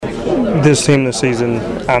This team this season,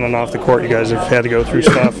 on and off the court, you guys have had to go through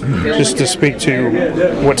stuff. Just to speak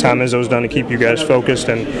to what Tom Izzo's done to keep you guys focused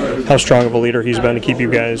and how strong of a leader he's been to keep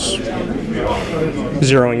you guys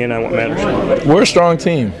zeroing in on what matters. We're a strong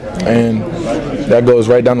team, and that goes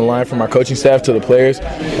right down the line from our coaching staff to the players,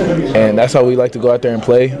 and that's how we like to go out there and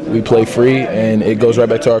play. We play free, and it goes right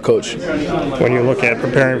back to our coach. When you look at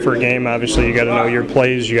preparing for a game, obviously you got to know your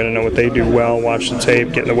plays, you got to know what they do well, watch the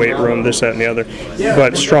tape, get in the weight room, this, that, and the other.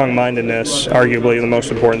 But strong-mindedness, arguably the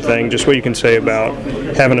most important thing. Just what you can say about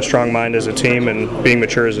having a strong mind as a team and being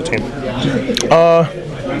mature as a team.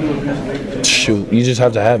 Shoot, you just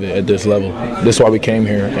have to have it at this level. This is why we came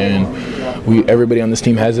here, and everybody on this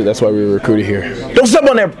team has it. That's why we were recruited here. Don't step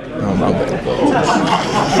on there.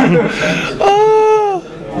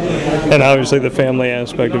 And obviously the family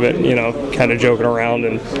aspect of it, kind of joking around,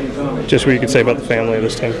 and just what you could say about the family of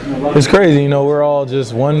this team. It's crazy, we're all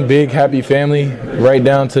just one big happy family, right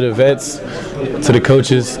down to the vets, to the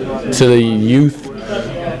coaches, to the youth,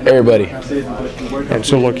 everybody. And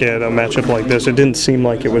so look at a matchup like this, it didn't seem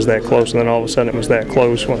like it was that close, and then all of a sudden it was that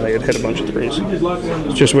close when they had hit a bunch of threes.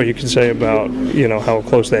 It's just what you can say about, how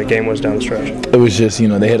close that game was down the stretch. It was just,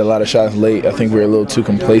 they hit a lot of shots late. I think we were a little too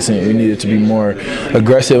complacent. We needed to be more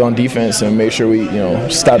aggressive on defense and make sure we,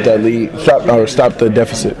 stop that lead, stop the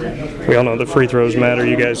deficit. We all know the free throws matter.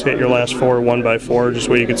 You guys hit your last 4 1-by-4. Just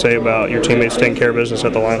what you could say about your teammates taking care of business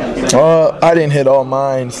at the line. I didn't hit all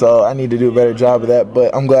mine, so I need to do a better job of that.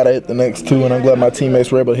 But I'm glad I hit the next 2, and I'm glad my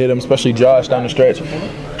teammates were able to hit them, especially Josh down the stretch.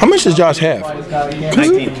 How much does Josh have?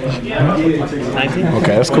 19. 19?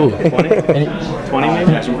 Okay, that's cool. 20? 20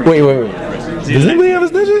 maybe? Wait. Does anybody have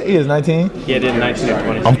his digit? He is 19? Yeah, did 19 or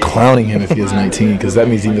 20. I'm clowning him if he is 19, because that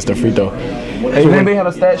means he missed a free throw. Hey, does anybody have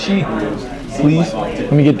a stat sheet? Please?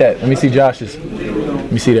 Let me get that. Let me see Josh's.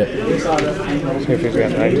 Let me see that. See if he's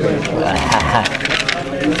got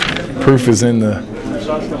 19. Proof is in the...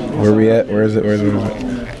 Where are we at? Where is it?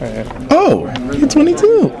 Oh, he had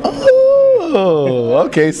 22. Oh,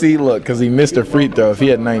 okay. See, look, because he missed a free throw. If he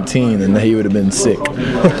had 19, then he would have been sick.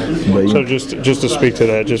 But, so just to speak to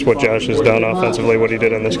that, just what Josh has done offensively, what he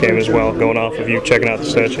did in this game as well, going off of you checking out the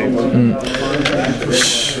stat sheet.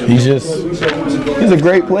 He's a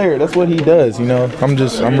great player. That's what he does.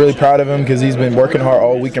 I'm really proud of him because he's been working hard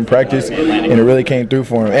all week in practice, and it really came through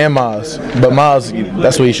for him. And Miles, but Miles,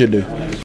 that's what he should do.